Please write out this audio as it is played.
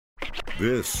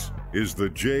This is the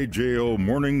JJO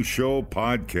Morning Show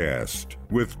podcast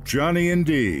with Johnny and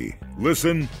D.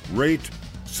 Listen, rate,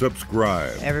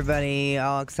 subscribe. Everybody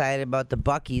all excited about the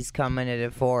Buc-ee's coming to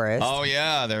DeForest. Oh,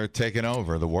 yeah. They're taking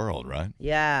over the world, right?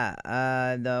 Yeah,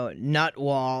 the nut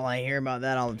wall. I hear about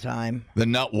that all the time. The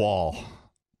nut wall.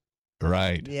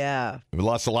 Right. Yeah. We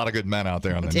lost a lot of good men out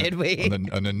there on the, Did we?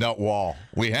 on the nut wall.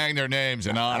 We hang their names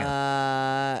in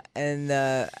honor. And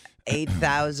the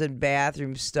 8,000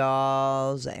 bathroom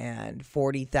stalls and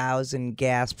 40,000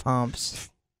 gas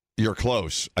pumps. You're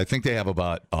close. I think they have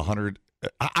about 100.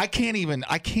 I can't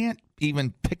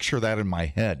even picture that in my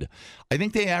head. I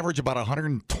think they average about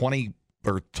 120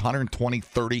 or 120,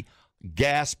 30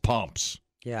 gas pumps.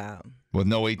 Yeah. With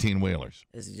no 18-wheelers.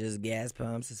 This is just gas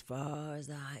pumps as far as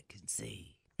I can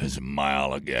see. There's a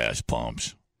mile of gas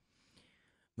pumps.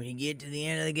 When you get to the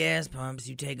end of the gas pumps,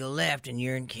 you take a left and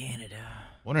you're in Canada.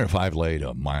 Wonder if I've laid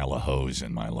a mile of hose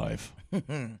in my life.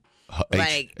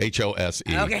 Like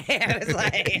H-O-S-E. Okay, I was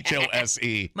like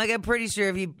H-O-S-E. Like, I'm pretty sure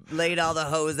if you laid all the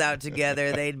hose out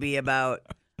together, they'd be about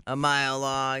a mile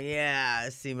long. Yeah,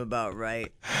 seem about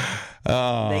right. They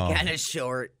kind of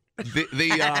short. I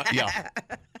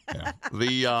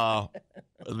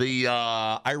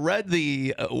read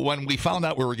when we found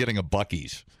out we were getting a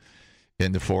Buc-ee's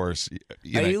in DeForest.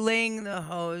 Are you laying the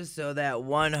hose so that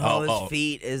one hose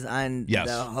feet is on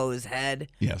the hose head?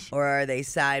 Yes. Or are they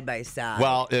side by side?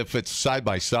 Well, if it's side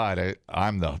by side,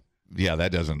 that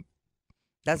doesn't.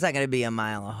 That's not going to be a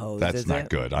mile of hose. That's not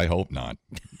good. I hope not.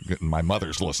 My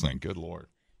mother's listening. Good Lord.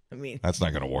 I mean, that's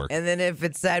not going to work. And then if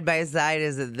it's side by side,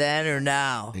 is it then or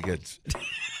now? You could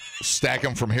stack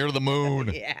them from here to the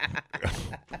moon. Yeah.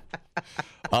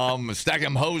 Stack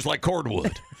them hose like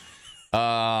cordwood.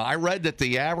 I read that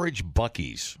the average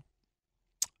Buc-ee's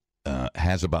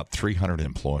has about 300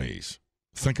 employees.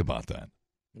 Think about that.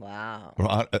 Wow.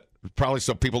 Probably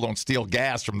so people don't steal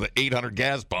gas from the 800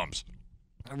 gas pumps.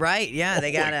 Right, yeah.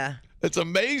 They got to. It's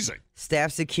amazing.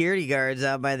 Staff security guards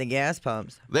out by the gas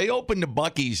pumps. They opened a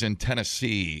Buc-ee's in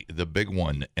Tennessee, the big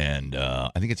one, and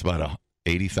I think it's about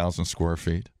 80,000 square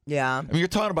feet. Yeah. I mean, you're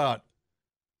talking about,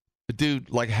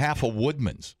 dude, like half a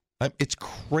Woodman's. It's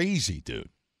crazy, dude.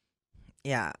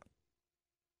 Yeah.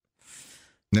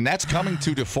 And that's coming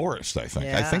to DeForest, I think.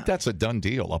 Yeah. I think that's a done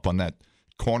deal up on that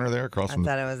corner there across from I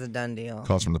thought it was a done deal.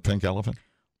 Across from the Pink Elephant.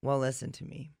 Well, listen to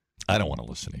me. I don't want to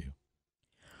listen to you.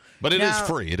 But it is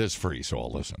free. It is free, so I'll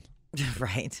listen.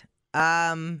 Right.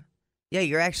 Yeah,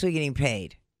 you're actually getting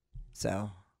paid.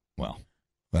 So. Well,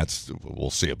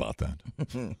 we'll see about that.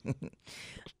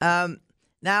 Now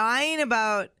I ain't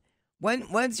about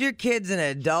once your kid's an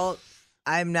adult,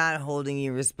 I'm not holding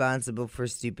you responsible for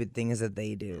stupid things that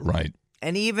they do. Right.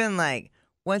 And even like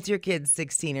once your kid's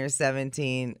 16 or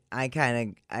 17, I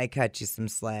cut you some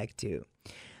slack too.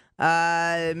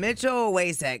 Mitchell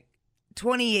Wasek,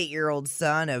 28-year-old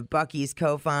son of Buc-ee's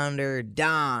co-founder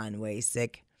Don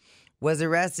Wasek, was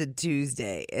arrested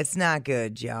Tuesday. It's not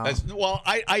good, y'all. Well,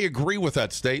 I agree with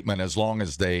that statement as long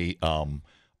as they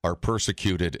are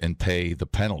persecuted and pay the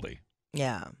penalty.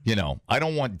 Yeah. You know, I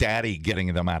don't want daddy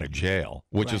getting them out of jail,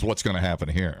 which is what's going to happen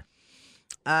here.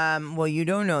 Well, you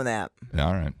don't know that.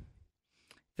 All right.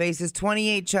 Faces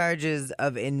 28 charges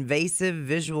of invasive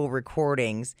visual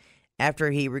recordings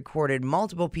after he recorded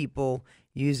multiple people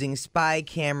using spy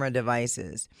camera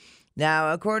devices.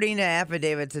 Now, according to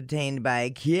affidavits obtained by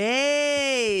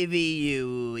KVUE.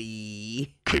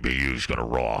 KVUE's going to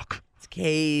rock. It's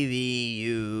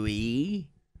KVUE.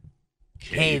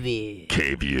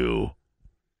 KVUE.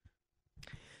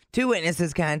 Two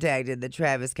witnesses contacted the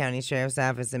Travis County Sheriff's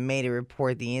Office and made a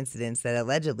report the incidents that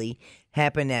allegedly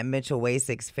happened at Mitchell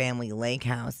Wasek's family lake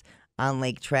house on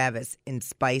Lake Travis in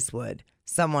Spicewood.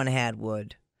 Someone had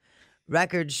wood.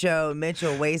 Records show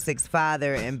Mitchell Wasek's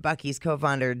father and Buc-ee's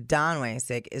co-founder Don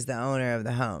Wasek is the owner of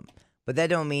the home. But that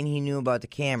don't mean he knew about the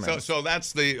cameras. So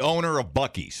that's the owner of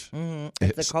Buc-ee's. Mm-hmm.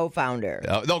 It's the co-founder.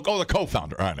 The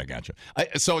co-founder. All right, I got you.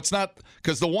 So it's not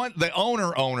because the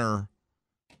owner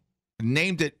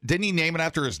named it. Didn't he name it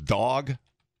after his dog?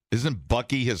 Isn't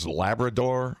Buc-ee his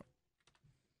Labrador?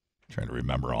 I'm trying to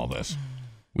remember all this.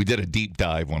 We did a deep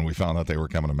dive when we found out they were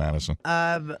coming to Madison.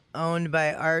 Owned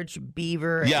by Arch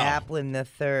Beaver Applin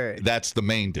III. That's the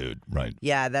main dude, right?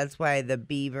 Yeah, that's why the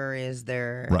beaver is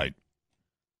their right.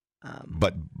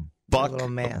 But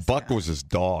Buck was his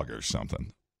dog or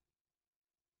something.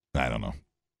 I don't know.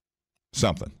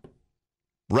 Something.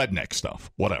 Redneck stuff.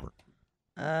 Whatever.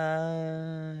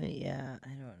 Yeah, I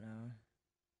don't know.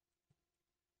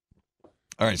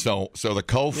 All right, so the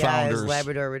co-founders... Yeah, his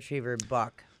Labrador Retriever,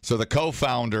 Buck. So the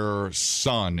co-founder's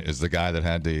son is the guy that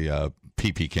had the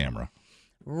PP camera.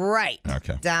 Right.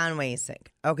 Okay. Don Wasik.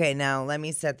 Okay, now let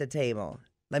me set the table.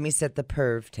 Let me set the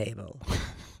perv table.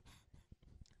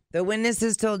 The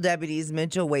witnesses told deputies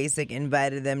Mitchell Wasik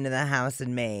invited them to the house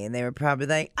in May, and they were probably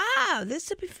like, "Oh, this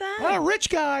would be fun. Oh, rich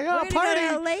guy. Oh, We're gonna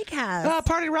go to a lake house. Oh,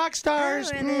 party rock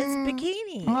stars. Oh, in this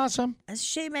bikini. Awesome. I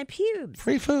shave my pubes."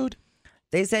 Free food.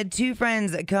 They said 2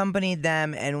 friends accompanied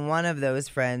them, and one of those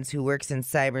friends, who works in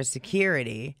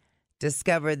cybersecurity,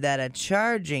 discovered that a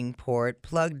charging port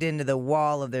plugged into the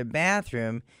wall of their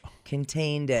bathroom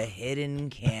contained a hidden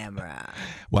camera.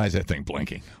 Why is that thing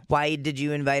blinking? Why did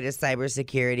you invite a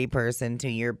cybersecurity person to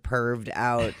your perved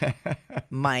out,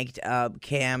 mic'd up,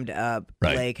 cammed up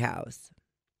lake house?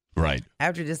 Right.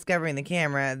 After discovering the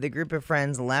camera, the group of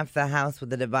friends left the house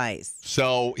with the device.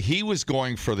 So he was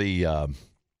going for the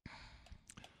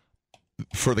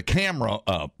camera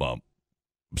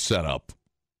setup,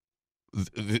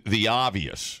 the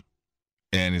obvious.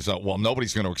 And he's like, well,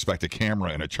 nobody's going to expect a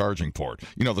camera and a charging port.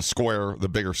 You know, the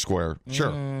bigger square.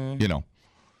 Sure. You know,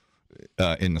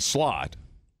 in the slot,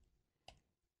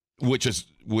 which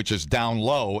is down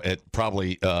low at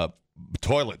probably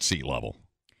toilet seat level.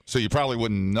 So you probably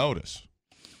wouldn't notice.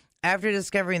 After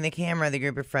discovering the camera, the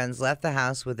group of friends left the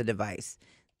house with the device.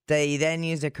 They then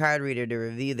used a card reader to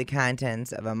review the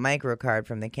contents of a microcard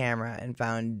from the camera and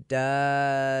found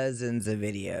dozens of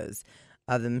videos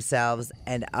of themselves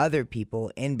and other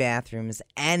people in bathrooms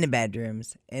and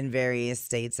bedrooms in various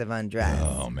states of undress.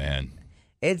 Oh, man.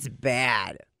 It's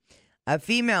bad. A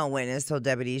female witness told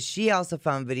deputies she also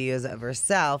found videos of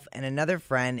herself and another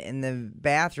friend in the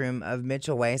bathroom of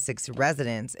Mitchell Wasik's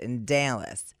residence in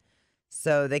Dallas.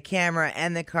 So the camera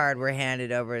and the card were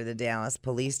handed over to the Dallas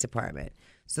Police Department.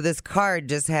 So this card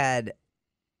just had,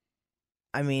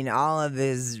 all of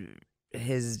his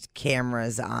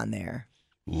cameras on there.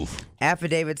 Oof.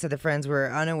 Affidavit said the friends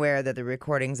were unaware that the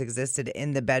recordings existed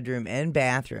in the bedroom and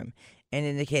bathroom and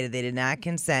indicated they did not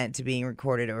consent to being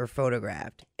recorded or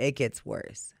photographed. It gets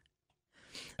worse.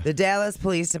 The Dallas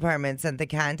Police Department sent the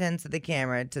contents of the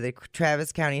camera to the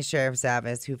Travis County Sheriff's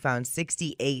Office, who found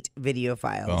 68 video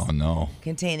files. Oh, no.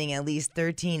 Containing at least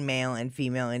 13 male and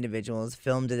female individuals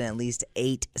filmed in at least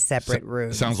 8 separate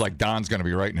rooms. Sounds like Don's going to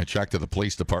be writing a check to the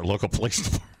local police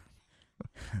department.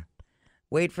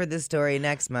 Wait for the story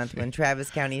next month when Travis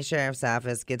County Sheriff's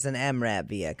Office gets an MRAP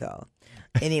vehicle.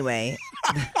 Anyway,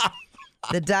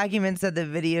 the document said the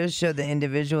videos showed the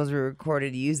individuals were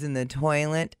recorded using the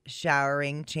toilet,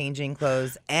 showering, changing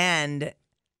clothes, and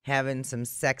having some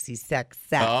sexy sex.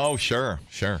 Oh, sure.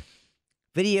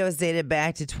 Videos dated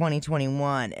back to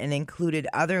 2021 and included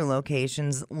other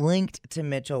locations linked to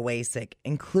Mitchell Wasik,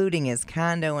 including his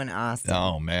condo in Austin.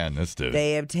 Oh, man, this dude.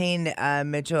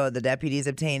 The deputies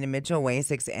obtained Mitchell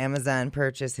Wasik's Amazon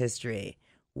purchase history,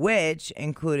 which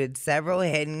included several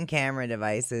hidden camera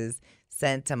devices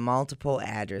sent to multiple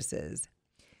addresses.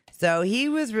 So he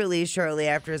was released shortly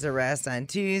after his arrest on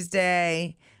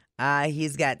Tuesday.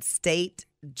 He's got state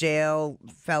jail,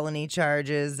 felony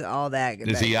charges, all that.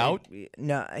 Is he out?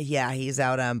 No, yeah, he's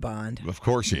out on bond. Of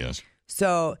course he is.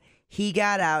 So he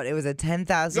got out. It was a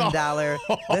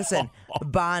 $10,000,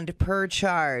 bond per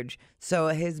charge. So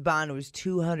his bond was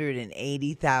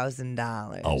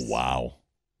 $280,000. Oh, wow.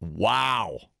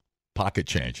 Wow. Pocket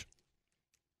change.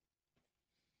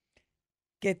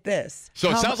 Get this. So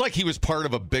it sounds like he was part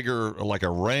of a bigger, like a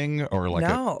ring or like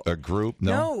a group.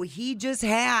 No, he just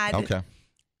had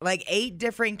like 8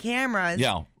 different cameras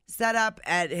set up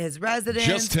at his residence,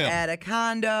 just him. At a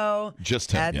condo,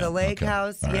 just him. At the lake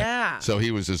house. Right. Yeah. So he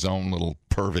was his own little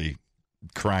pervy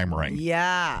crime ring.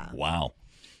 Yeah. Wow.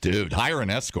 Dude, hire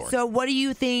an escort. So what do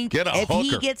you think? Get a if hooker.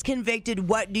 he gets convicted,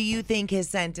 what do you think his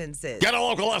sentence is? Get a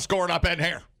local escort up in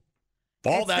here.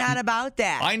 It's not about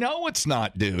that. I know it's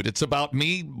not, dude. It's about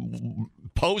me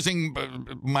posing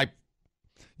my...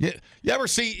 You ever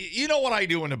see... You know what I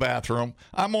do in the bathroom?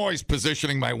 I'm always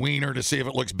positioning my wiener to see if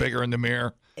it looks bigger in the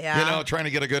mirror. Yeah. You know, trying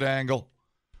to get a good angle.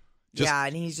 Yeah,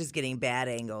 and he's just getting bad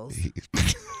angles.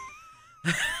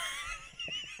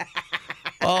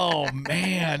 Oh,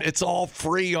 man. It's all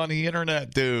free on the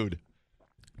internet, dude.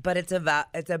 But it's about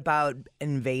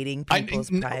invading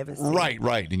people's privacy.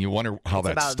 Right. And you wonder how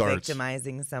that starts. It's about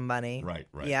victimizing somebody. Right.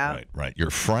 Yeah. Right. Your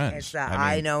friends. It's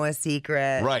I know a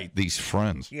secret. Right. These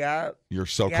friends. Yeah. Your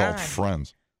so-called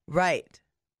friends. Right.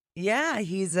 Yeah.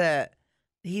 He's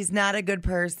not a good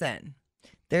person.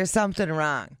 There's something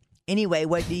wrong. Anyway,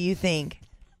 what do you think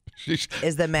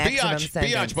is the maximum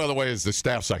sentence? Biatch, by the way, is the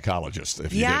staff psychologist.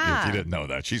 If you didn't know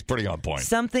that, she's pretty on point.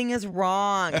 Something is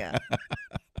wrong.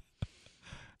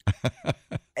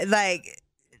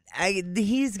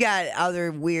 He's got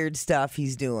other weird stuff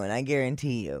he's doing, I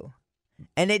guarantee you.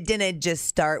 And it didn't just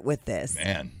start with this.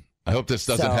 Man, I hope this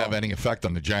doesn't have any effect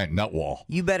on the giant nut wall.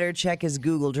 You better check his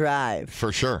Google Drive.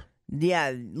 For sure.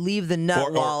 Yeah, leave the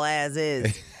nut wall as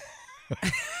is.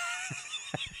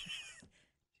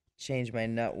 Change my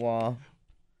nut wall.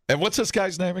 And what's this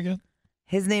guy's name again?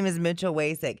 His name is Mitchell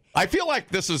Wasik. I feel like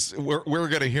we're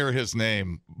going to hear his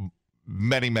name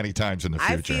many, many times in the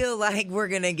future. I feel like we're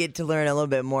going to get to learn a little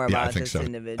bit more about this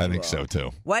individual. I think so,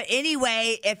 too.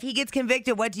 Anyway, if he gets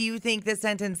convicted, what do you think the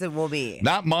sentence will be?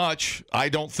 Not much. I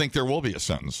don't think there will be a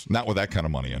sentence. Not with that kind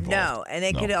of money involved. No, and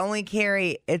it could only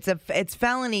carry, it's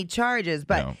felony charges,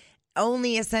 but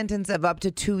only a sentence of up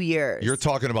to 2 years. You're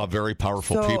talking about very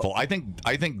powerful people. I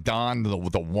think Don,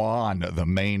 the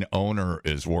main owner,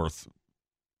 is worth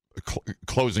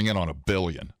closing in on $1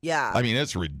 billion. Yeah. I mean,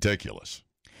 it's ridiculous.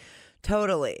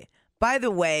 Totally. By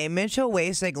the way, Mitchell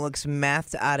Wasik looks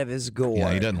methed out of his gourd.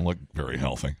 Yeah, he doesn't look very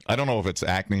healthy. I don't know if it's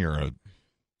acne or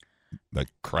a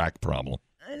crack problem.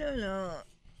 I don't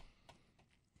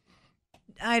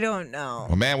know.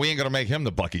 Well, man, we ain't going to make him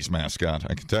the Buc-ee's mascot.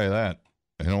 I can tell you that.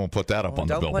 I don't want to put that up on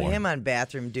the billboard. Don't put him on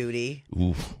bathroom duty.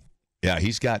 Oof. Yeah,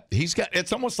 he's got,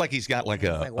 it's almost like he's got like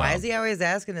a. Why is he always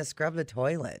asking to scrub the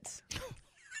toilets?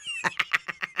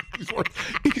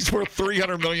 He's worth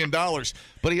 $300 million,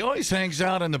 but he always hangs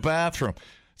out in the bathroom.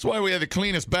 That's why we have the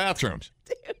cleanest bathrooms.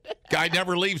 Guy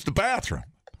never leaves the bathroom.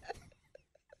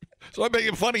 So I'm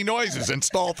making funny noises in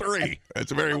stall 3.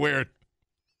 That's very weird.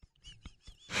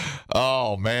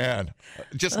 Oh, man.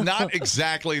 Just not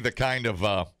exactly the kind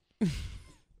of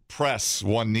press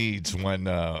one needs when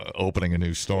opening a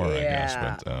new store, I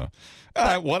guess. But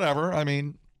whatever. I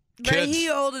mean, kids. But he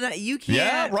old enough. You can't.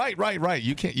 Yeah, right.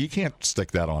 You can't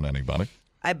stick that on anybody.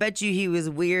 I bet you he was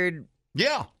weird.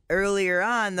 Yeah. Earlier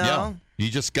on, though. Yeah. You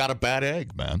just got a bad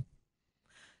egg, man.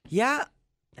 Yeah.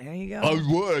 There you go. I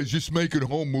was just making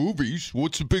home movies.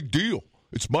 What's the big deal?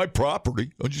 It's my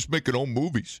property. I'm just making home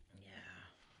movies.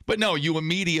 But no, you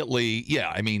immediately,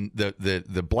 I mean,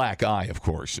 the black eye, of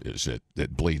course, is it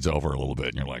bleeds over a little bit,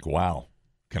 and you're like, wow,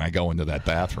 can I go into that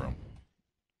bathroom?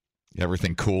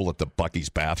 Everything cool at the Buc-ee's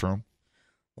bathroom?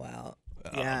 Well,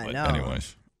 yeah, no.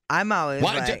 Anyways. I'm always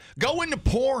like... Go into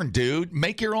porn, dude.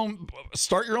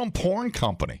 Start your own porn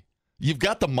company. You've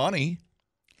got the money.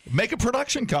 Make a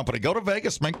production company. Go to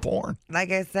Vegas, make porn.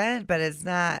 Like I said, but it's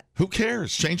not... Who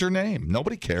cares? Change your name.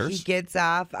 Nobody cares. He gets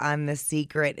off on the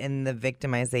secret and the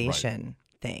victimization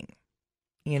thing.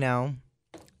 You know?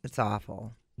 It's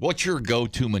awful. What's your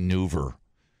go-to maneuver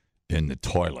in the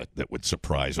toilet that would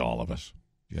surprise all of us?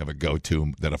 You have a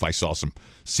go-to that if I saw some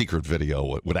secret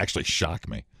video, it would actually shock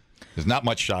me. There's not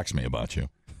much shocks me about you.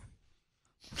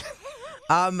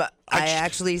 I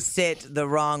actually sit the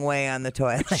wrong way on the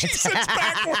toilet. She sits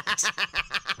backwards.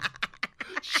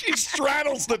 She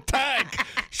straddles the tank.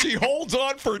 She holds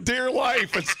on for dear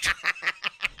life. It's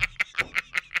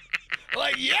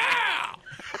like, yeah.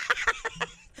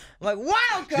 Like,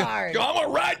 wild card. I'm going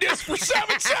to ride this for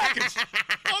 7 seconds.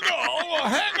 I'm going to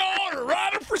hang on and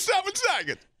ride it for 7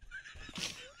 seconds.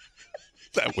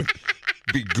 That would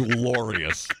be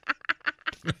glorious.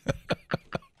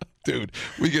 Dude,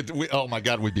 oh my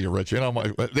God, we'd be rich.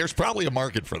 There's probably a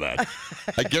market for that.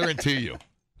 I guarantee you.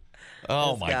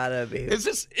 Oh my! Gotta be.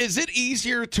 Is it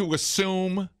easier to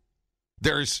assume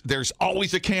there's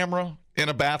always a camera in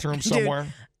a bathroom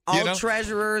somewhere? Dude, all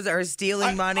treasurers are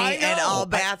stealing money, and all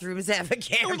bathrooms have a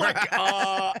camera.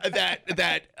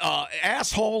 That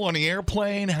asshole on the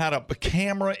airplane had a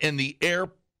camera in the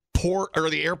airport or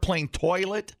the airplane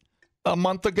toilet a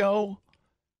month ago,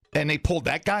 and they pulled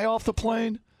that guy off the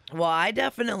plane. Well, I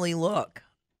definitely look.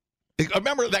 I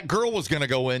remember that girl was going to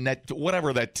go in, that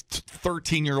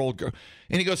 13-year-old girl.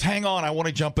 And he goes, hang on, I want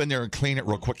to jump in there and clean it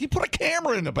real quick. He put a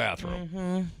camera in the bathroom.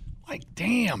 Mm-hmm. Like,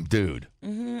 damn, dude.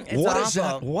 Mm-hmm. It's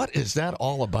awful. What is that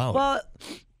all about? Well,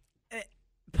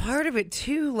 part of it,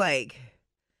 too, like,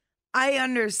 I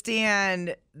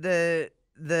understand the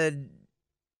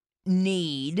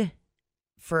need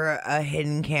for a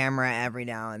hidden camera every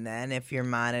now and then if you're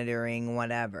monitoring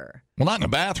whatever. Well, not in the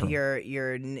bathroom. Your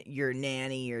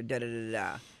nanny, your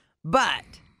da-da-da-da. But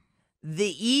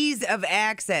the ease of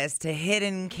access to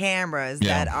hidden cameras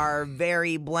that are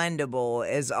very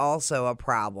blendable is also a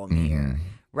problem here,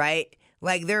 right?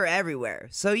 Like, they're everywhere.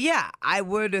 So, yeah, I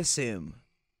would assume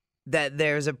that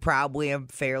there's probably a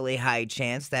fairly high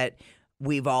chance that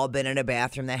we've all been in a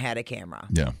bathroom that had a camera.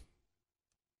 Yeah.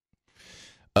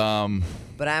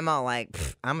 But I'm all like,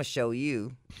 I'm going to show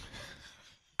you.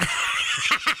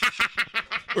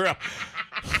 You're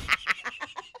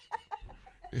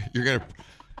going to...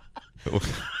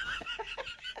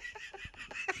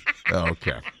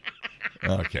 Okay.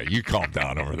 You calm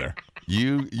down over there.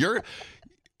 You're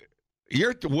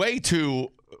You're way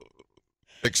too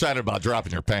excited about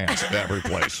dropping your pants at every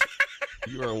place.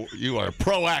 You are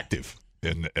proactive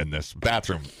in this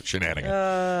bathroom shenanigan.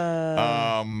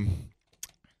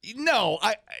 No,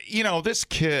 this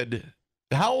kid.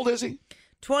 How old is he?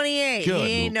 28. Good.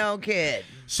 He ain't no kid.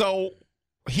 So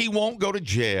he won't go to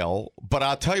jail, but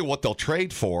I'll tell you what they'll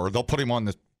trade for. They'll put him on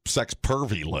the sex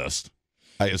pervy list,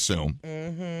 I assume.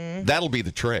 Mm-hmm. That'll be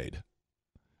the trade.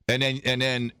 And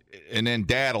then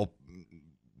Dad'll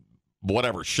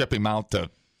ship him out to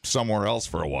somewhere else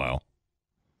for a while.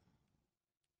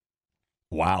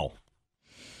 Wow.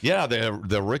 Yeah,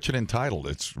 they're rich and entitled.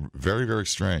 It's very, very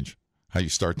strange how you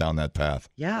start down that path.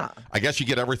 Yeah. I guess you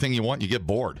get everything you want, you get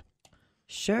bored.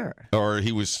 Sure. Or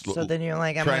he was. So then you're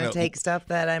like, I'm going to take stuff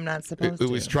that I'm not supposed to.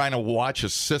 He was trying to watch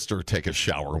his sister take a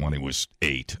shower when he was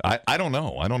 8. I don't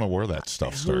know. I don't know where that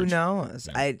stuff starts. Who knows?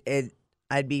 Yeah.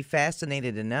 I'd be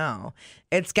fascinated to know.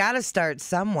 It's got to start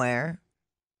somewhere.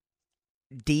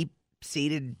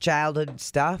 Deep-seated childhood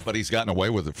stuff. But he's gotten away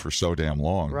with it for so damn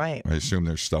long. Right. I assume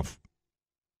there's stuff.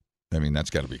 I mean, that's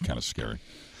got to be kind of scary.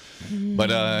 But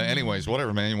anyways,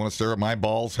 whatever, man. You want to stir up my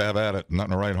balls? Have at it.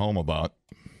 Nothing to write home about.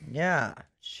 Yeah,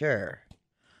 sure.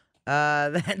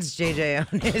 That's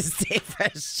JJ on his Stay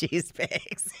Fresh cheese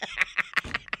bags.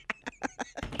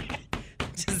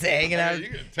 Just hanging out,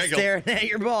 staring at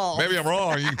your balls. Maybe I'm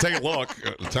wrong. You can take a look.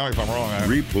 Tell me if I'm wrong.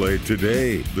 Replay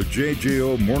today the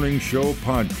JJO Morning Show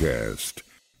podcast.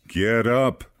 Get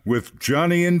up with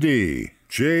Johnny and D.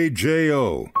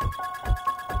 JJO.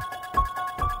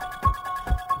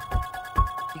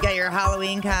 You got your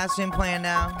Halloween costume planned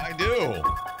out? I do.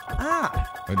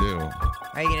 I do.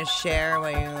 Are you going to share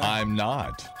what you... I'm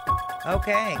not.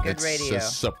 Okay, good radio. It's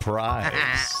a surprise.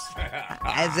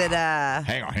 Is it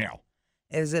Hang on.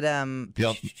 Is it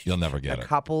You'll never get a it.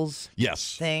 couples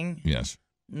Yes. thing? Yes.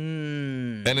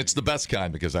 And it's the best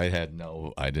kind because I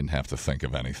didn't have to think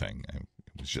of anything. It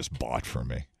was just bought for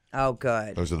me. Oh,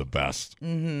 good. Those are the best.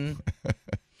 Mm-hmm.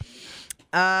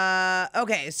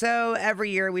 Okay, so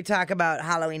every year we talk about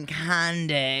Halloween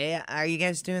candy. Are you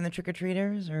guys doing the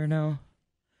trick-or-treaters or no?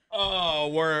 Oh,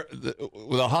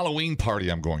 with a Halloween party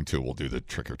I'm going to, we'll do the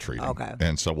trick-or-treating. Okay.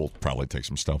 And so we'll probably take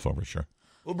some stuff over, sure.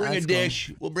 We'll bring That's a dish.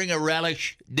 Cool. We'll bring a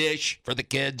relish dish for the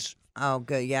kids. Oh,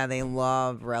 good. Yeah, they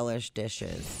love relish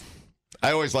dishes.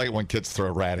 I always like it when kids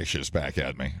throw radishes back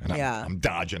at me. And I'm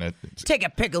dodging it. Take a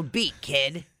pickled beet,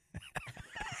 kid.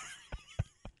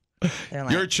 Like,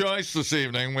 your choice this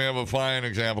evening. We have a fine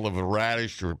example of a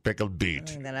radish or a pickled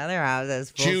beet. That other house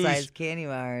has full-size candy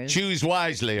bars. Choose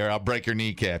wisely or I'll break your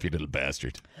kneecap, you little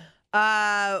bastard.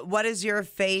 What is your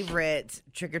favorite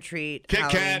trick-or-treat Kit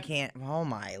Halloween Kat. Oh,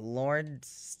 my Lord.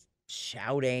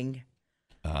 Shouting.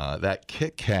 That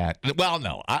Kit Kat. Well,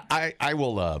 no. I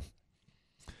will...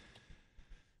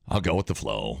 I'll go with the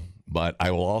flow. But I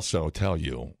will also tell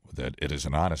you that it is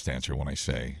an honest answer when I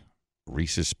say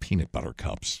Reese's Peanut Butter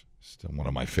Cups. Still one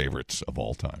of my favorites of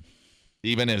all time.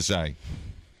 Even as I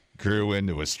grew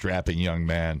into a strapping young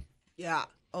man. Yeah.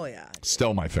 Oh, yeah.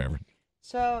 Still my favorite.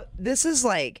 So this is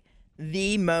like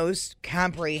the most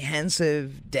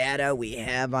comprehensive data we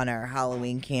have on our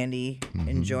Halloween candy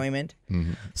enjoyment.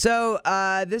 Mm-hmm. So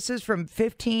this is from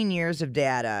 15 years of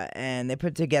data, and they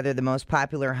put together the most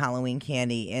popular Halloween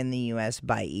candy in the U.S.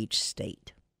 by each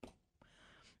state.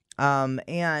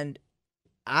 And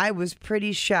I was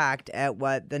pretty shocked at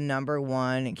what the number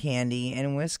one candy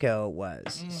in Wisco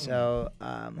was. So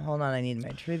hold on, I need my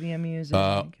trivia music.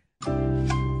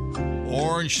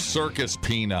 Orange Circus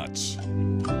Peanuts.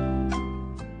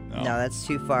 No, that's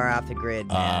too far off the grid,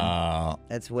 man.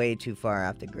 That's way too far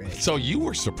off the grid. So you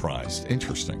were surprised.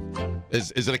 Interesting.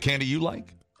 Is it a candy you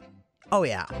like? Oh,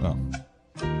 yeah. Oh.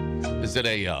 Is it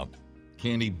a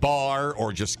candy bar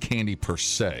or just candy per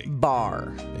se?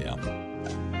 Bar. Yeah.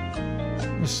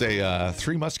 Let's say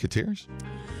Three Musketeers?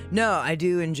 No, I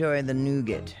do enjoy the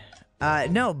nougat.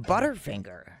 No,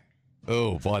 Butterfinger.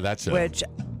 Oh, boy, that's a... Which,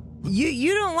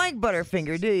 you don't like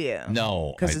Butterfinger, do you?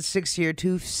 No. Because it's 6-year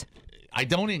tooths? I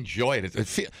don't enjoy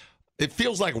it. It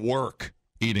feels like work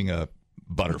eating a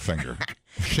Butterfinger.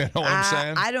 You know what I'm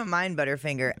saying? I don't mind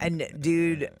Butterfinger. And,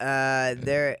 dude,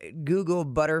 Google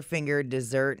Butterfinger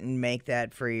dessert and make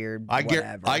that for your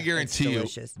whatever. I guarantee you,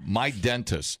 my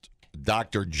dentist,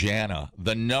 Dr. Jana,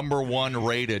 the number one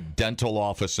rated dental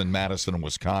office in Madison,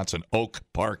 Wisconsin, Oak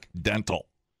Park Dental,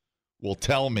 will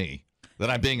tell me that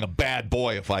I'm being a bad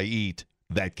boy if I eat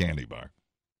that candy bar.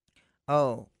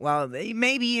 Oh, well,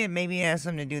 maybe it has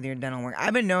something to do with your dental work.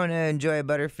 I've been known to enjoy a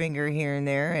Butterfinger here and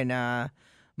there, and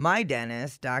my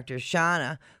dentist, Dr.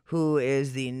 Shauna, who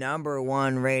is the number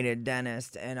one rated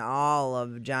dentist in all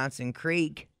of Johnson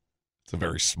Creek. It's a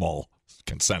very small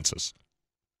consensus.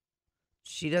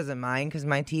 She doesn't mind because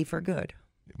my teeth are good.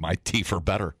 My teeth are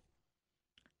better.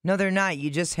 No, they're not. You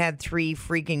just had 3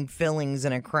 freaking fillings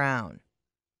and a crown.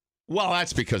 Well,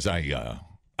 that's because I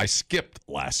skipped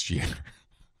last year.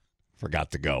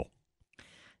 Forgot to go.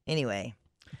 Anyway.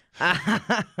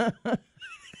 But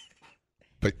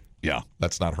yeah,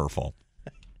 that's not her fault.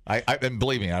 And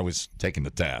believe me, I was taken to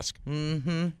task.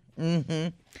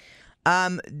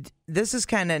 This is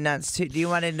kind of nuts too. Do you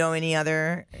want to know any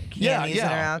other candies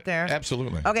that are out there?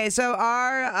 Absolutely. Okay, so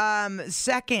our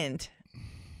second,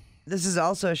 this is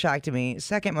also a shock to me,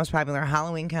 second most popular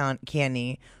Halloween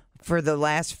candy for the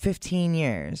last 15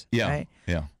 years. Yeah, right?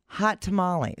 yeah. Hot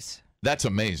tamales. That's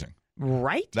amazing.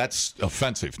 Right? That's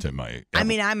offensive to my... I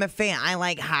mean, I'm a fan. I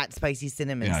like hot, spicy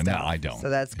cinnamon stuff. No, I don't. So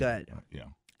that's good. Yeah.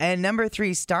 And number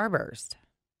 3, Starburst.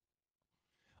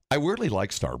 I weirdly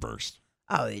like Starburst.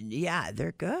 Oh, yeah,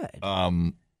 they're good.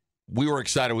 We were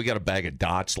excited. We got a bag of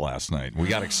Dots last night. We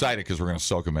got excited because we're going to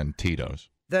soak them in Tito's.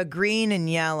 The green and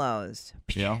yellows.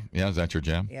 Yeah? Yeah, is that your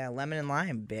jam? Yeah, lemon and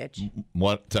lime, bitch.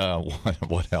 What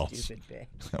else? Stupid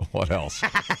bitch. What else?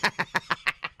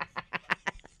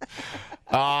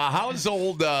 How's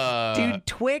old... Dude,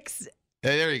 Twix...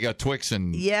 There you go, Twix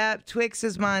and... Yep, Twix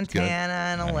is Montana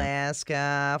and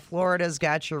Alaska. Florida's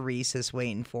got your Reese's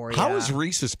waiting for you. How is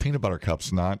Reese's peanut butter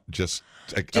cups not just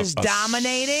a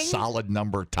dominating? Solid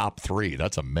number top 3.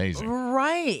 That's amazing.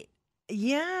 Right.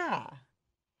 Yeah.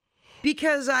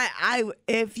 Because I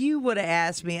if you would have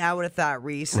asked me, I would have thought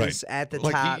Reese's at the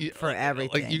top for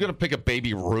everything. Like, you're going to pick a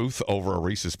Baby Ruth over a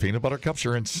Reese's peanut butter cups?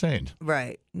 You're insane.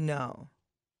 Right. No.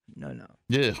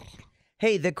 Yeah.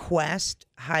 Hey, the Quest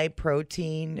high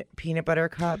protein peanut butter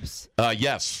cups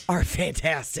Yes. are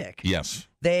fantastic. Yes.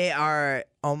 They are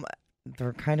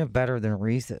they're kind of better than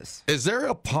Reese's. Is there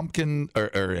a pumpkin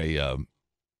or a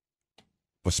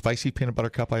spicy peanut butter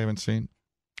cup I haven't seen?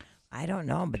 I don't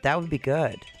know, but that would be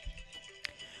good.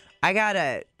 I got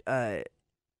a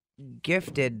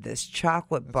gifted this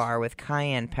chocolate bar with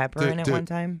cayenne pepper in it one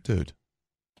time.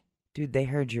 Dude, they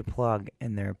heard your plug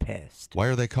and they're pissed. why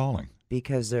are they calling?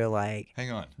 Because they're like,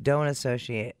 Hang on. don't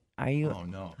associate. Are you? Oh,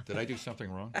 no. Did I do something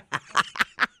wrong?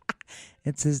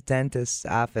 It's his dentist's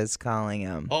office calling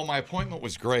him. Oh, my appointment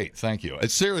was great. Thank you. It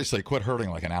seriously quit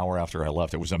hurting like an hour after I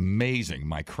left. It was amazing.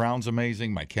 My crown's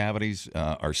amazing. My cavities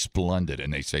are splendid,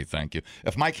 and they say thank you.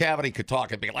 If my cavity could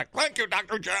talk, I'd be like, thank you,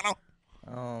 Dr. Jano.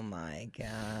 Oh, my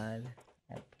God.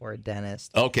 That poor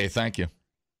dentist. Okay, thank you.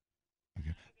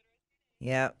 Okay.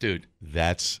 Yep. Dude,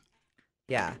 that's...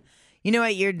 Yeah. You know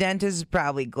what? Your dentist is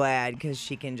probably glad because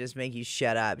she can just make you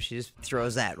shut up. She just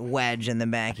throws that wedge in the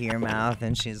back of your mouth,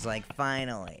 and she's like,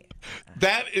 finally.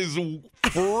 That is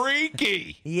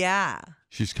freaky. Yeah.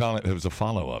 She's calling it was a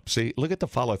follow-up. See, look at the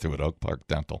follow-through at Oak Park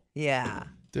Dental. Yeah.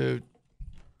 Dude.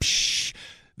 Psh,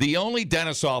 the only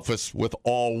dentist office with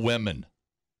all women.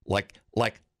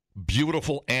 Like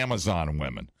beautiful Amazon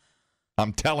women.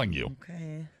 I'm telling you.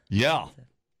 Okay. Yeah.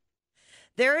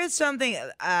 There is something,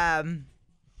 and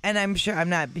I'm sure I'm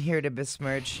not here to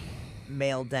besmirch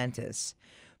male dentists,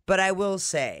 but I will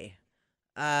say,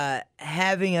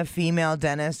 having a female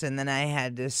dentist, and then I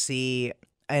had to see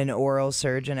an oral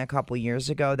surgeon a couple years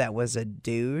ago that was a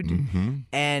dude,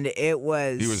 and it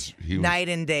was, he was night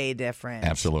and day different.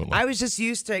 Absolutely. I was just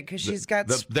used to it because she's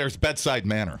got there's bedside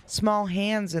manner. small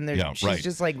hands, and she's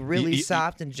just like really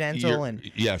soft and gentle, and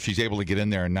she's able to get in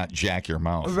there and not jack your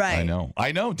mouth. Right.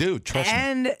 I know, dude. Trust me.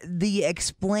 And the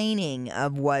explaining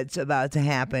of what's about to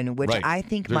happen, which Right. I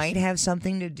think might have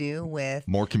something to do with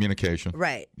More communication.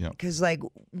 right. Yeah. Because like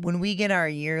when we get our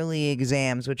yearly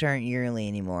exams, which aren't yearly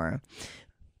anymore,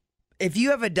 if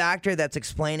you have a doctor that's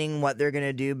explaining what they're going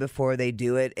to do before they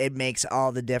do it, it makes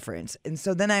all the difference. And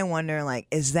so then I wonder, like,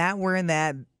 is that where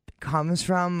that comes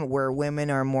from, where women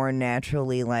are more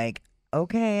naturally like,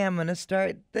 okay, I'm going to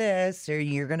start this, or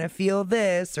you're going to feel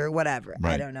this, or whatever.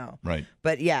 Right. I don't know. Right.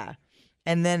 But yeah.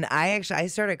 And then I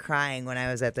started crying when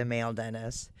I was at the male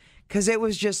dentist because it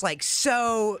was just like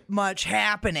so much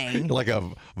happening. Like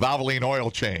a Valvoline oil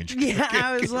change. Yeah,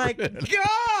 I was like,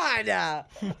 God! Ah!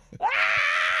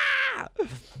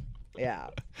 Yeah,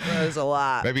 it was a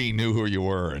lot. Maybe he knew who you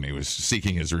were and he was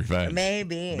seeking his revenge.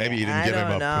 Maybe. Maybe you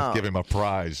didn't give him a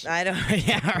prize. I don't.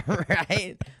 Yeah,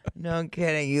 right. No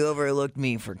kidding. You overlooked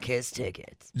me for Kiss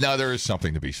tickets. No, there is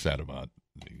something to be said about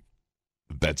the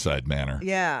bedside manner.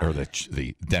 Yeah. Or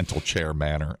the dental chair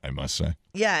manner, I must say.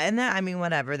 Yeah, and that, I mean,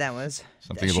 whatever. That was.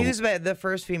 Something She was the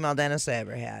first female dentist I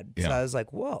ever had. So Yeah. I was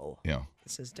like, whoa. Yeah.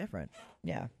 This is different.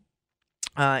 Yeah.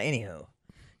 Anywho,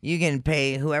 you can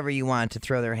pay whoever you want to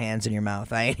throw their hands in your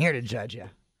mouth. I ain't here to judge you.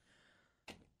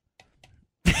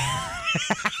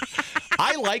 I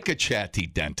I like a chatty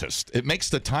dentist. It makes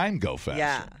the time go faster.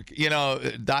 Yeah. You know,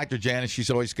 Dr. Janice, she's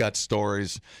always got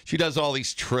stories. She does all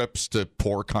these trips to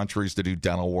poor countries to do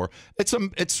dental work.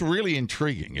 It's really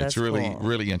intriguing. That's it's really, cool.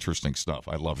 really interesting stuff.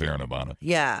 I love hearing about it.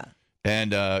 Yeah.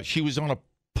 And she was on a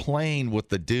plane with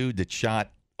the dude that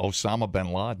shot Osama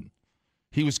bin Laden.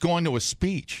 He was going to a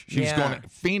speech. She was going to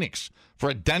Phoenix for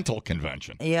a dental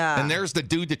convention. Yeah. And there's the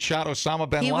dude that shot Osama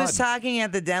bin He Laden. was talking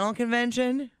at the dental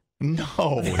convention?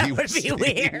 No, That he would was, be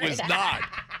weird. He was not.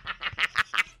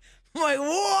 I'm like,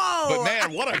 whoa. But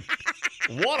man,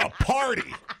 what a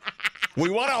party. We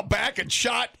went out back and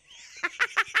shot.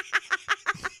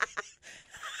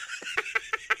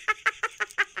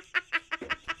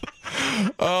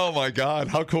 Oh my God,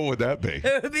 how cool would that be?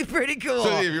 It would be pretty cool.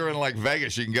 So if you're in like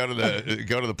Vegas, you can go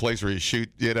to the place where you shoot,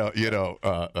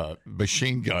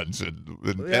 machine guns and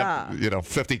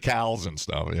 50 cals and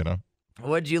stuff,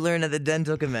 What'd you learn at the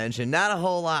dental convention? Not a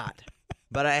whole lot,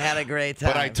 but I had a great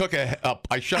time. But I took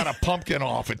I shot a pumpkin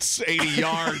off at 80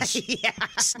 yards,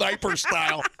 sniper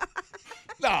style.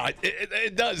 No,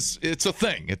 it does. It's a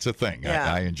thing. It's a thing.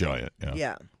 Yeah. I enjoy it.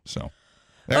 Yeah. So.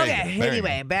 There you go. There you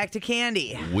Anyway, back to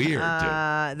candy. Weird, dude.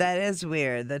 That is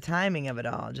weird. The timing of it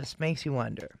all just makes you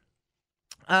wonder.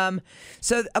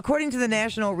 So according to the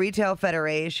National Retail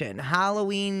Federation,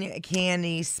 Halloween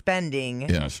candy spending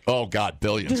Yes. Oh, God,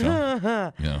 billions.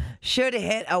 Huh? Yeah. should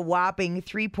hit a whopping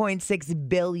 $3.6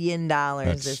 billion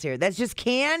this year. That's just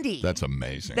candy. That's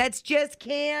amazing. That's just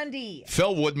candy.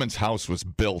 Phil Woodman's house was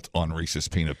built on Reese's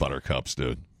Peanut Butter Cups,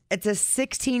 dude. It's a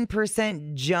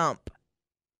 16% jump.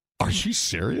 Are you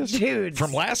serious? Dude.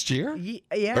 From last year?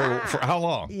 Yeah. Or for how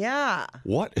long? Yeah.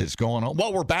 What is going on?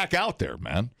 Well, we're back out there,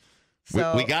 man.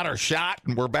 So, we got our shot,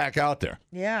 and we're back out there.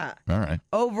 Yeah. All right.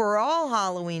 Overall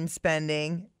Halloween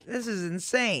spending, this is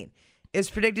insane, is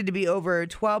predicted to be over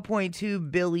 $12.2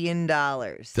 billion.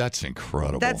 That's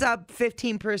incredible. That's up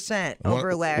 15%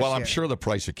 over last year. Well, I'm sure the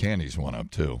price of candies went up,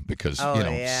 too, because,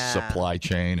 yeah. supply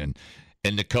chain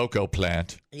and the cocoa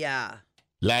plant. Yeah.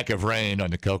 Lack of rain on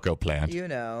the cocoa plant.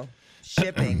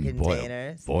 Shipping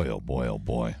containers. Boy, oh boy, oh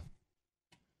boy.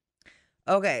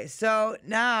 Okay, so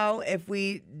now if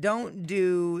we don't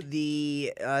do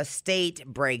the state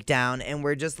breakdown and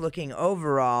we're just looking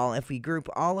overall, if we group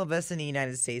all of us in the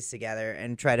United States together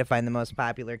and try to find the most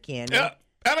popular candy. Yeah,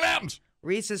 M&M's.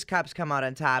 Reese's Cups come out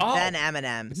on top, then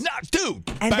M&M's. No, dude.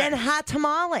 And bang. then hot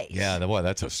tamales. Yeah, boy,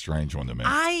 that's a strange one to me.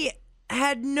 I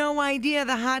had no idea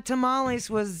the hot tamales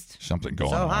was Something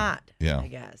going so on. hot. Yeah. I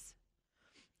guess.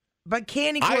 But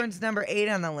candy corn's number 8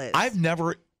 on the list. I've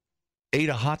never ate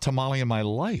a hot tamale in my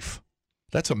life.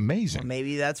 That's amazing. Well,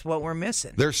 maybe that's what we're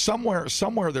missing. There's somewhere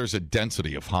there's a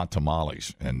density of hot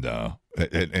tamales, and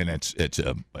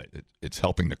it's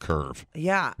helping the curve.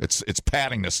 Yeah. It's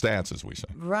padding the stats, as we say.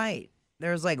 Right.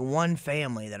 There's like one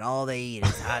family that all they eat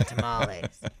is hot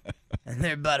tamales. And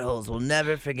their buttholes will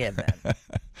never forgive them.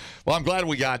 Well, I'm glad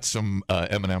we got some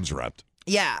M&M's wrapped.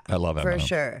 Yeah. I love for M&M.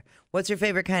 sure. What's your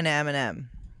favorite kind of M&M?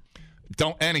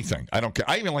 Anything. I don't care.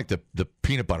 I even like the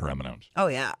peanut butter M&Ms. Oh,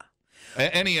 yeah.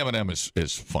 Any M&M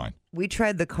is fine. We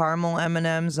tried the caramel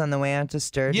M&Ms on the way out to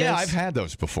Sturgis. Yeah, I've had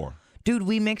those before. Dude,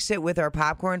 we mixed it with our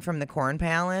popcorn from the Corn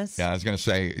Palace. Yeah, I was going to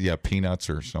say, peanuts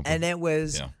or something. And it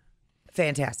was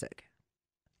fantastic.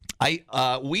 We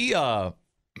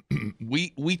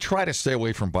try to stay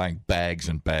away from buying bags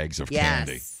and bags of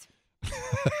candy.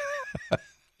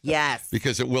 Yes.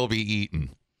 Because it will be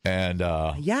eaten. And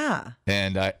we're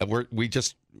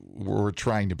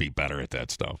trying to be better at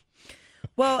that stuff.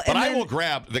 Well, but I will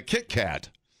grab the Kit Kat.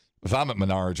 If I'm at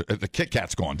Menards, the Kit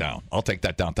Kat's going down. I'll take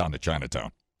that downtown to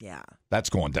Chinatown. Yeah. That's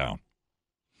going down.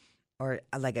 Or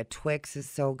like a Twix is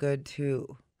so good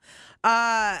too.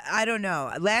 I don't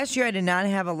know. Last year I did not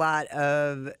have a lot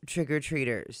of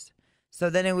trick-or-treaters.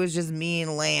 So then it was just me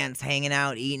and Lance hanging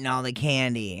out eating all the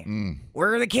candy.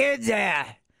 Where are the kids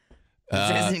at? Which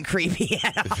isn't creepy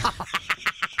at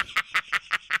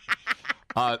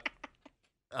all.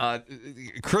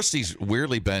 Christy's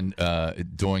weirdly been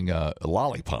doing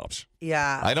lollipops.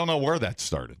 Yeah. I don't know where that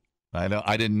started.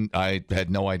 I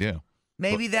had no idea.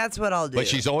 Maybe that's what I'll do. But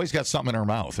she's always got something in her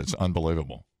mouth. It's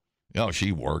unbelievable.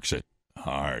 She works it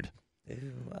hard. Ooh,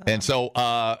 wow. And so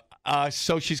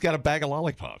she's got a bag of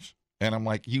lollipops. And I'm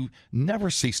like, you never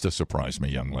cease to surprise me,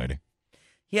 young lady.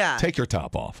 Yeah. Take your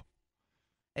top off.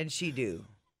 And she do.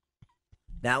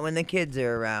 Not when the kids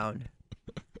are around.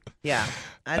 Yeah.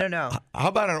 I don't know. How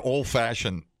about an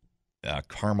old-fashioned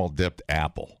caramel dipped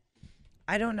apple?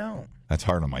 I don't know. That's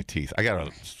hard on my teeth. I got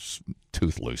a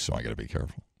tooth loose, so I got to be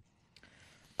careful.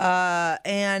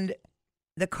 And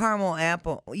The caramel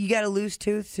apple. You got a loose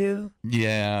tooth too?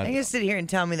 Yeah. You can sit here and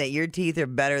tell me that your teeth are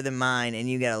better than mine, and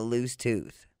you got a loose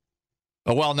tooth.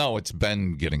 Oh, well, no, it's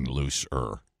been getting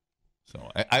looser. So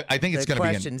I think it's going to be.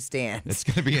 The question stands. It's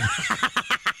going to be.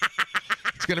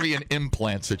 It's going to be an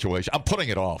implant situation. I'm putting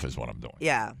it off, is what I'm doing.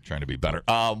 Yeah. Trying to be better.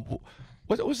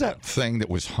 What was that thing that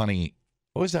was honey?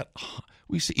 What was that?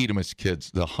 We used to eat them as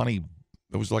kids. The honey.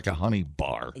 It was like a honey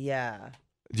bar. Yeah.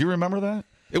 Do you remember that?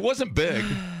 It wasn't big.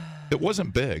 It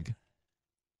wasn't big.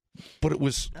 But it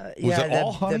was. Was it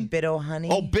all honey? The Bit-O honey.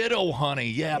 Oh, Bit-O honey.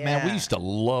 Yeah, man. We used to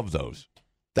love those.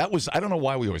 That was. I don't know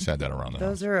why we always had that around the house.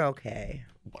 Those are okay.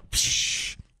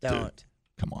 Psh, Don't. Dude,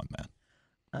 come on, man.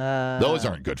 Those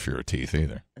aren't good for your teeth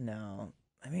either. No.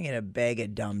 I'm going to get a bag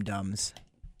of Dum-Dums.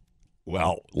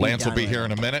 Well, Lance will be here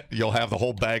in a minute. You'll have the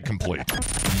whole bag complete.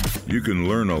 You can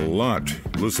learn a lot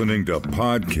listening to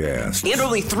podcasts. And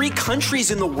only 3 countries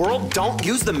in the world don't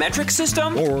use the metric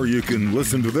system? Or you can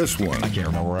listen to this one. I can't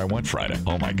remember where I went Friday.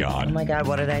 Oh, my God. Oh, my God.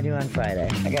 What did I do on Friday?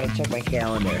 I got to check my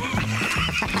calendar.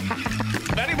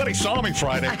 If anybody saw me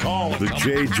Friday, call. The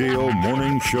JJO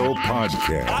Morning Show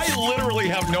Podcast. I literally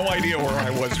have no idea where I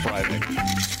was Friday.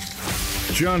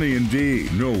 Johnny and D,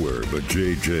 nowhere but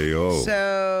JJO.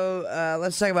 So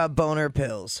let's talk about boner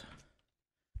pills.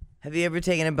 Have you ever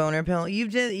taken a boner pill? You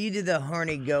did the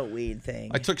horny goat weed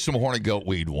thing. I took some horny goat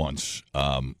weed once.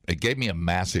 It gave me a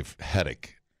massive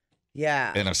headache.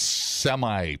 Yeah. And a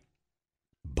semi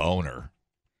boner.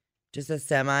 Just a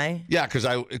semi? Yeah,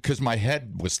 because my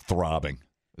head was throbbing.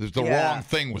 The wrong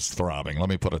thing was throbbing. Let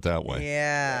me put it that way.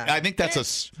 Yeah. I think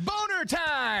that's boner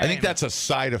time. I think that's a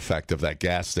side effect of that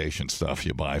gas station stuff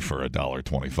you buy for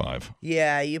 $1.25.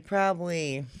 Yeah, you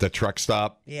probably. The truck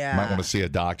stop. Yeah. Might want to see a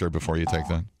doctor before you take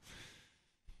that.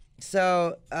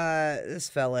 So this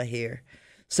fella here,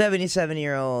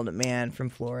 77-year-old man from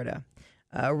Florida,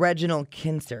 Reginald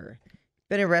Kinser,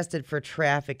 been arrested for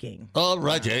trafficking. Oh,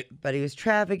 Reggie. But he was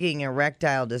trafficking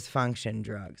erectile dysfunction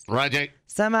drugs. Reggie.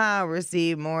 Somehow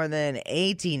received more than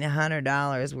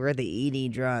 $1,800 worth of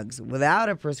ED drugs without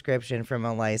a prescription from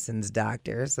a licensed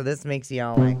doctor. So this makes you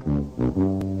all like...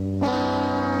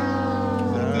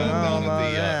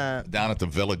 Down at the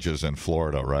Villages in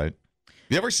Florida, right?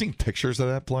 You ever seen pictures of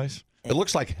that place? It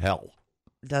looks like hell.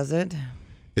 Does it?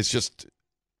 It's just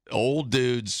old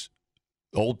dudes,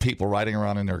 old people riding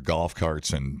around in their golf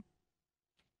carts and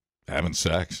having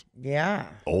sex. Yeah.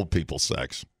 Old people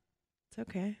sex. It's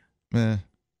okay. Eh.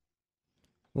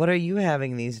 What are you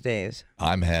having these days?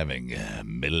 I'm having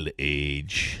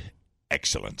middle-age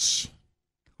excellence.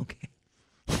 Okay.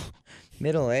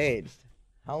 Middle-aged.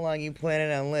 How long you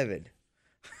planning on living?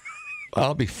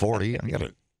 I'll be 40. I got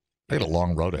a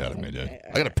long road ahead of me, dude.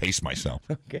 I got to pace myself.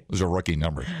 Okay. Those are rookie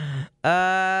numbers.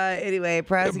 Anyway,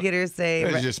 prosecutors say...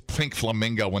 It's just pink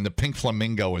flamingo. When the pink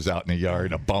flamingo is out in the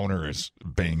yard, a boner is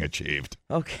being achieved.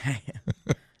 Okay.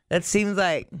 That seems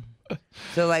like...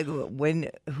 So, like,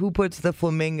 who puts the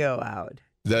flamingo out?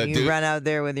 You run out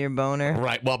there with your boner?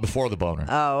 Right. Well, before the boner.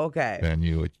 Oh, okay. Then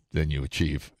you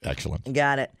achieve excellence.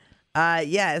 Got it.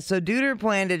 Yeah, so Duder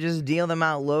planned to just deal them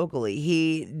out locally.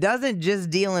 He doesn't just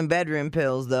deal in bedroom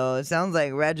pills, though. It sounds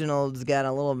like Reginald's got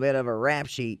a little bit of a rap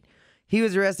sheet. He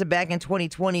was arrested back in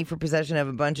 2020 for possession of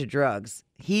a bunch of drugs.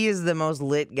 He is the most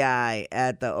lit guy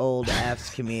at the old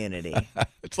F's community.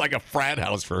 It's like a frat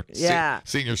house for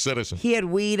senior citizens. He had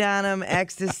weed on him,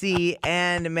 ecstasy,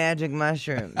 and magic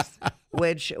mushrooms,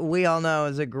 which we all know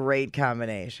is a great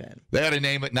combination. They had to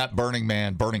name it not Burning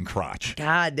Man, Burning Crotch.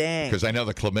 God dang. Because I know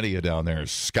the chlamydia down there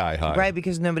is sky high. Right,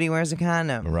 because nobody wears a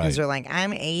condom. Right. Because they're like,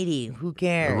 I'm 80. Who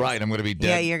cares? Right, I'm going to be dead.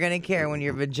 Yeah, you're going to care when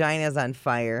your vagina's on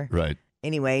fire. Right.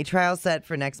 Anyway, trial set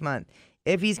for next month.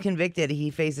 If he's convicted,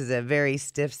 he faces a very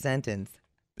stiff sentence.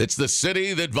 It's the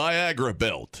city that Viagra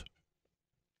built.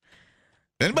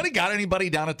 Anybody got anybody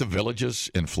down at the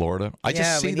Villages in Florida? I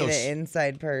just see we need those. An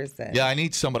inside person. Yeah, I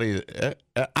need somebody.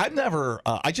 I've never.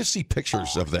 I just see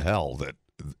pictures of the hell that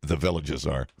the Villages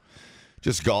are.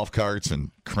 Just golf carts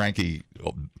and cranky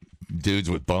dudes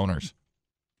with boners.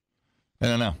 I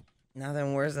don't know.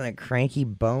 Nothing worse than a cranky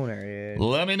boner, dude.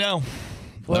 Let me know.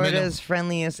 Florida's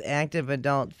friendliest active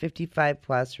adult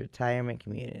 55-plus retirement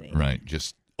community. Right,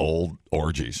 just old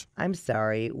orgies. I'm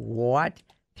sorry, what?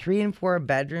 3 and 4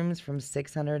 bedrooms from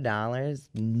 $600?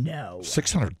 No.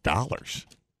 $600?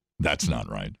 That's not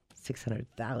right.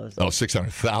 600,000. Oh,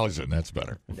 600,000. That's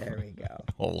better. There we go.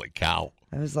 Holy cow.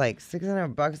 I was like,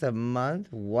 $600 a month?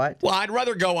 What? Well, I'd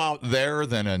rather go out there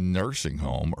than a nursing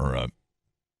home or a,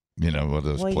 one of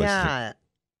those places. Yeah.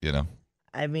 That,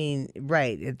 I mean,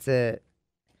 right. It's a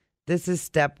This is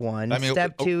step 1. I mean,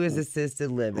 Step 2 is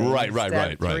assisted living. Right.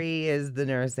 Step 3 is the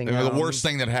nursing I mean, home. the worst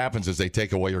thing that happens is they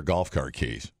take away your golf cart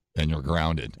keys and you're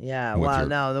grounded. Yeah, with well, your-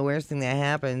 no, the worst thing that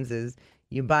happens is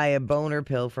you buy a boner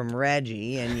pill from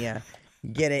Reggie and you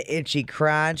get an itchy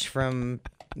crotch from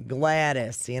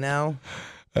Gladys, you know?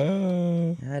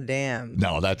 God damn.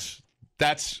 No, that's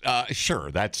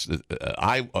sure. That's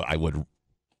I would.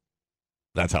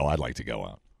 That's how I'd like to go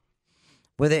out.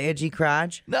 With an itchy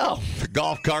crotch? No, the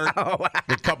golf cart,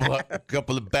 a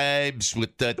couple of babes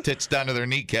with tits down to their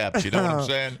kneecaps. You know what I'm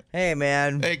saying? Hey,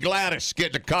 man, Hey, Gladys, get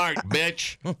in the cart,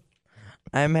 bitch.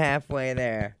 I'm halfway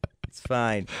there. It's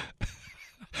fine.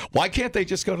 Why can't they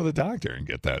just go to the doctor and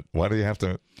get that? Why do you have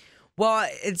to? Well,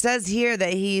 it says here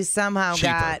that he somehow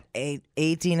Cheaper. got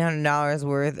 $1,800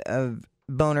 worth of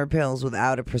boner pills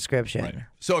without a prescription. Right.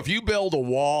 So if you build a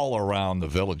wall around the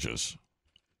villages,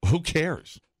 who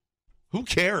cares? Who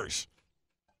cares?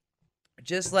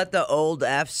 Just let the old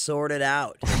F sort it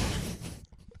out.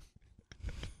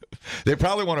 They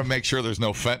probably want to make sure there's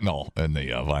no fentanyl in the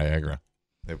Viagra.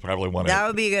 They probably want to. That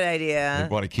would be a good idea.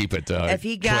 They want to keep it. If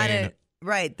he got clean. it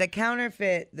right, the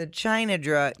counterfeit, the China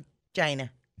drug,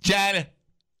 China.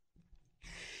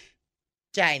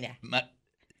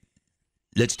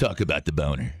 Let's talk about the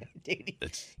boner. Dude,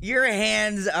 your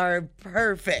hands are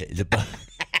perfect.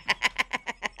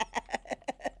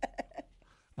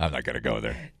 I'm not going to go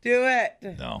there. Do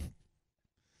it. No,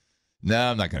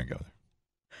 I'm not going to go there.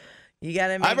 You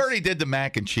gotta. I've already did the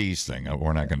mac and cheese thing.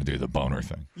 We're not going to do the boner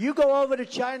thing. You go over to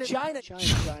China. I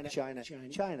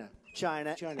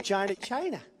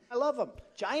love them.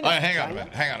 China. All right, hang on a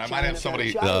minute. Hang on. I might have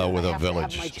somebody with a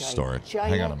village story.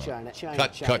 Hang on a minute.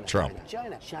 Cut Trump.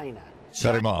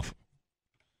 Shut him off.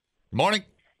 Morning.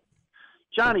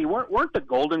 Johnny, weren't the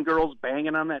Golden Girls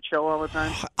banging on that show all the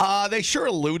time? They sure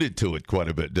alluded to it quite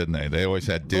a bit, didn't they? They always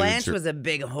had dudes. Blanche was a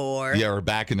big whore. Yeah, or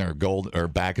back in their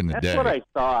back in the day. That's what I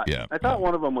thought. Yeah, I thought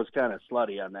one of them was kind of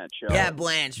slutty on that show. Yeah,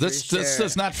 Blanche. This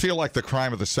does not feel like the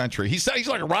crime of the century. He's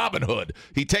like Robin Hood.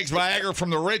 He takes Viagra from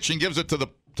the rich and gives it to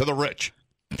the rich.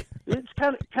 It's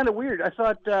kind of weird. I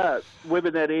thought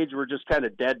women that age were just kind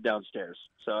of dead downstairs.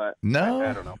 So I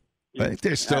don't know. I think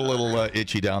they're still a little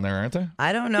itchy down there, aren't they?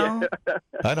 I don't know.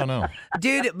 I don't know.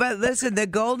 Dude, but listen, the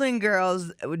Golden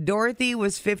Girls, Dorothy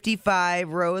was 55,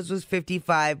 Rose was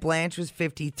 55, Blanche was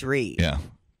 53. Yeah.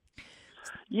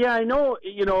 Yeah, I know.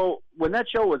 You know, when that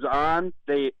show was on,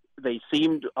 they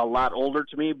seemed a lot older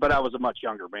to me, but I was a much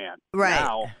younger man. Right.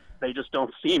 Now, they just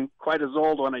don't seem quite as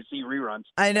old when I see reruns.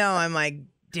 I know. I'm like,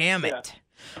 damn it.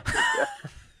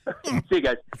 See you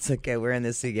guys. It's okay. We're in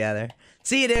this together.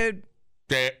 See you, dude.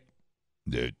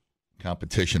 Dude,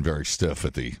 competition very stiff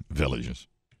at the villages.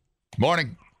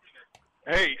 Morning.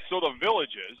 Hey, so the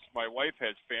Villages, my wife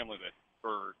has family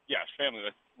family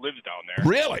that lives down there.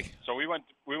 Really? So we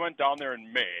went down there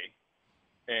in May,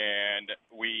 and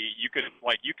you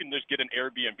can just get an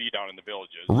Airbnb down in the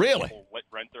Villages. Really? People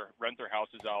rent their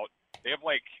houses out. They have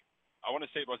I want to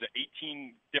say it was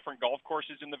 18 different golf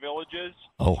courses in the Villages.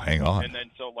 Oh, hang on. And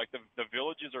then so the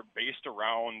Villages are based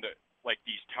around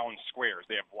these town squares.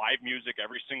 They have live music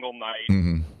every single night.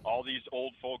 Mm-hmm. All these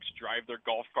old folks drive their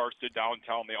golf carts to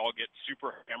downtown. They all get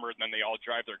super hammered, and then they all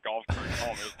drive their golf carts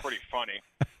home. It was pretty funny.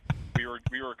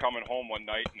 We were coming home one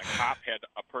night, and the cop had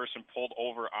a person pulled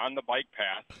over on the bike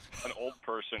path, an old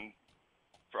person,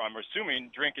 I'm assuming,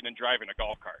 drinking and driving a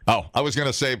golf cart. Oh, I was going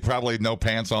to say probably no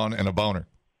pants on and a boner.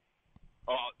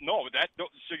 No,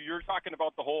 so you're talking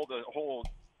about the whole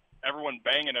everyone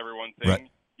banging everyone thing. Right.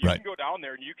 You can go down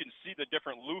there and you can see the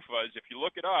different loofahs. If you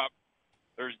look it up,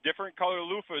 there's different color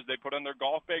loofahs they put on their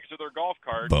golf bags or their golf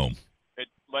carts. Boom. It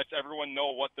lets everyone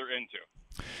know what they're into.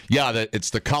 Yeah, it's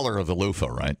the color of the loofah,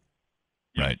 right?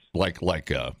 Yes. Right.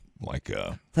 Like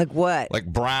what? Like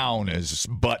brown is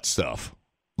butt stuff.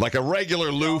 Like a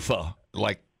regular loofah,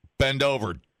 like bend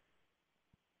over.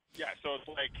 Yeah, so it's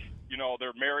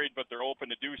they're married, but they're open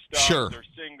to do stuff. Sure. They're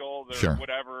single. They're Sure.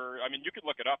 whatever. I mean, you could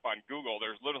look it up on Google.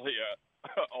 There's literally a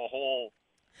whole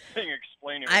thing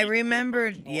explaining. I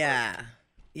remembered, yeah,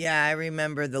 I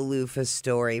remember the loofah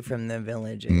story from the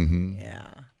Villages. Mm-hmm. Yeah.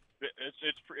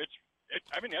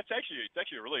 I mean, it's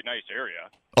actually a really nice area.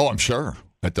 Oh, I'm sure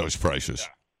at those prices.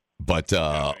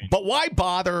 Yeah. But why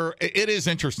bother? It is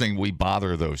interesting. We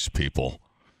bother those people.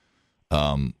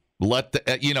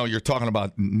 You're talking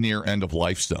about near end of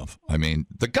life stuff. I mean,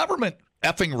 the government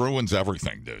effing ruins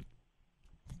everything, dude.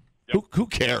 Yep. Who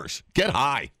cares? Get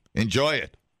high, enjoy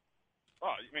it.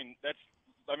 Oh,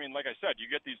 like I said, you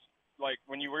get these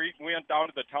when we went down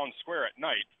to the town square at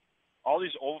night. all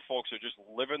these old folks are just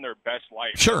living their best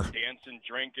life. Sure. Dancing,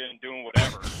 drinking, doing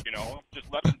whatever, Just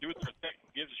let them do their thing. Who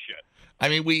gives a shit? I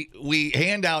mean, we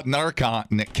hand out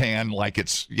Narcan like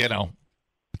it's,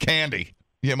 candy.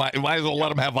 You might as well let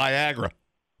them have Viagra.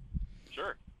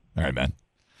 Sure. All right, man.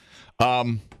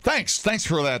 Thanks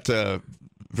for that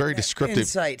very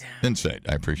descriptive Insight.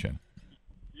 I appreciate it.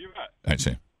 You bet. All right,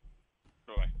 see you.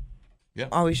 Bye.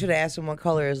 Oh, we should have asked him what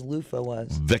color his loofah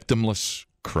was. Victimless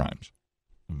crimes.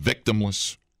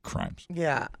 Victimless crimes.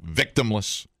 Yeah.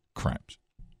 Victimless crimes.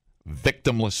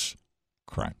 Victimless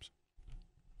crimes.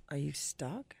 Are you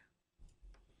stuck?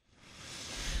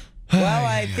 Well,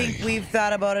 I think we've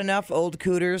thought about enough old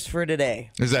cooters for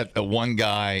today. Is that one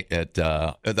guy at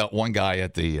the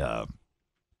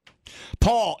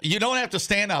Paul, you don't have to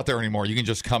stand out there anymore. You can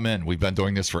just come in. We've been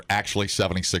doing this for actually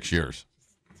 76 years.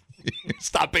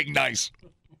 Stop being nice.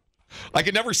 I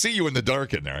can never see you in the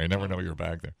dark in there. I never know you're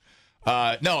back there.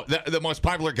 No, the most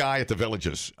popular guy at the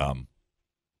Villages,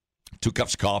 2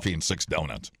 cups of coffee and 6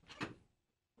 donuts.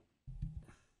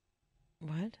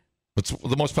 What? It's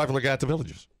the most popular guy at the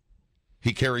Villages.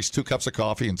 He carries 2 cups of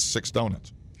coffee and 6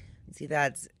 donuts. See,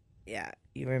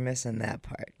 you were missing that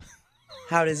part.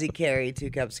 How does he carry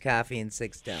 2 cups of coffee and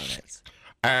 6 donuts?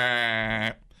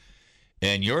 And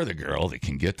you're the girl that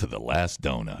can get to the last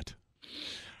donut.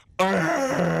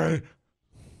 This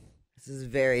is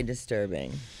very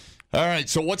disturbing. All right,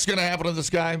 so what's going to happen to this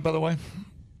guy, by the way?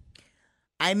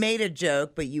 I made a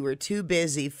joke, but you were too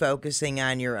busy focusing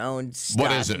on your own stuff.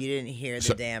 What is it? You didn't hear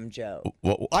the damn joke.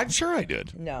 Well, I'm sure I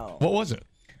did. No. What was it?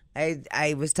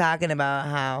 I was talking about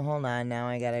how, hold on, now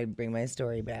I got to bring my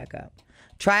story back up.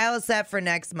 Trial is set for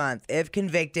next month. If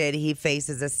convicted, he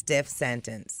faces a stiff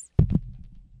sentence.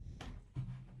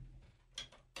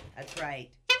 That's right.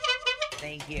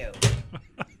 Thank you.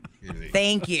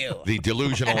 Thank you. The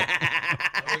delusional.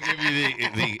 I'll give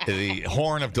you the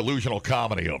horn of delusional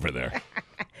comedy over there.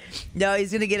 No,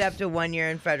 he's going to get up to 1 year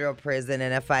in federal prison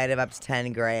and a fine of up to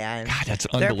 10 grand. God, that's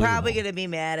They're unbelievable. probably going to be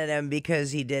mad at him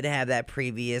because he did have that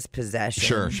previous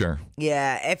possession. Sure.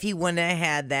 Yeah, if he wouldn't have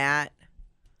had that,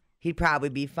 he'd probably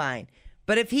be fine.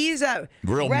 But if he's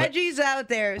Reggie's out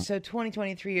there, so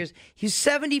 23 years, he's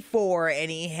 74 and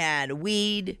he had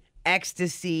weed,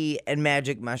 ecstasy, and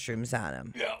magic mushrooms on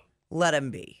him. Yeah. Let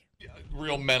him be.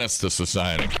 Real menace to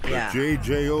society. Yeah.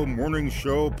 JJO Morning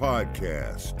Show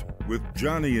podcast with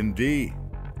Johnny and D.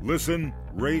 Listen,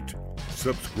 rate,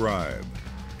 subscribe.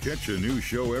 Catch a new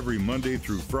show every Monday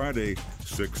through Friday,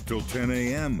 6 till 10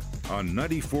 a.m. on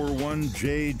 94.1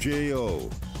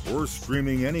 JJO or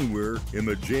streaming anywhere in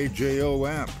the JJO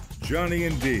app. Johnny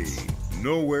and D,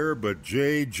 nowhere but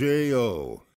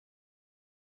JJO.